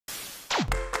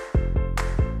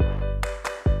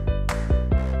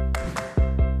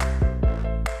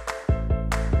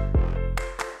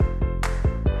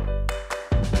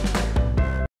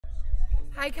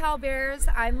Hi Cal Bears,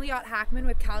 I'm Liat Hackman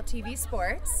with CalTV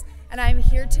Sports, and I'm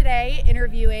here today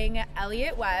interviewing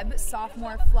Elliot Webb,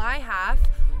 sophomore fly half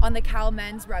on the Cal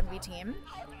men's rugby team.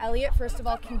 Elliot, first of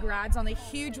all, congrats on the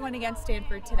huge win against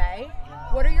Stanford today.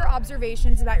 What are your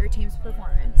observations about your team's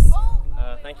performance?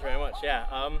 Thank you very much. Yeah,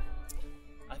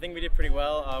 I think we did pretty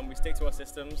well. We stick to our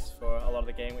systems for a lot of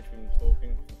the game, which we've been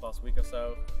talking for the past week or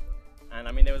so. And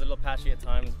I mean, there was a little patchy at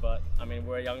times, but I mean,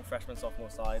 we're a young freshman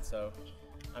sophomore side, so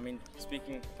I mean,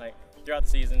 speaking like throughout the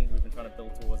season, we've been trying to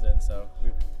build towards it, and so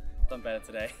we've done better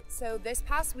today. So this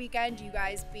past weekend, you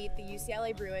guys beat the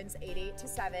UCLA Bruins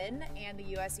 88-7 and the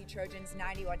USC Trojans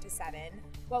 91-7.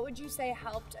 What would you say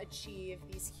helped achieve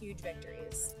these huge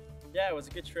victories? Yeah, it was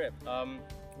a good trip.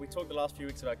 We talked the last few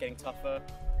weeks about getting tougher,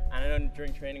 and I know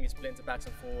during training we split into backs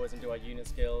and forwards and do our unit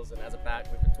skills, and as a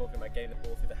back we've been talking about getting the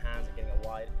ball through the hands and getting it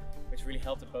wide, which really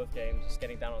helped in both games, just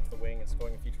getting down onto the wing and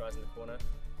scoring a few tries in the corner.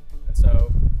 And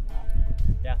so,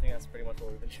 yeah, I think that's pretty much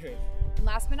what we've been doing. And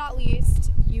last but not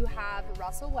least, you have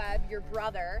Russell Webb, your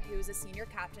brother, who's a senior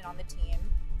captain on the team.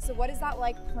 So what is that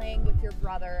like playing with your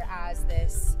brother as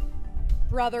this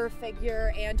brother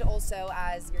figure and also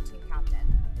as your team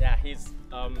captain? Yeah, he's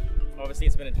obviously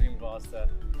it's been a dream of ours to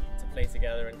play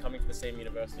together, and coming to the same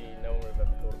university, no one would have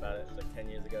ever thought about it like 10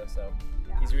 years ago. So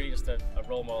yeah, he's really just a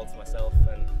role model to myself,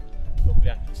 and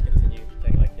hopefully I can just continue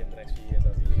playing like him the next few years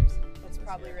as he leaves. It's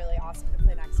probably really awesome to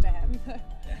play next to him.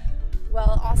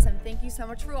 Well, awesome. Thank you so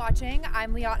much for watching.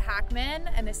 I'm Liat Hackman,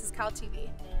 and this is CalTV.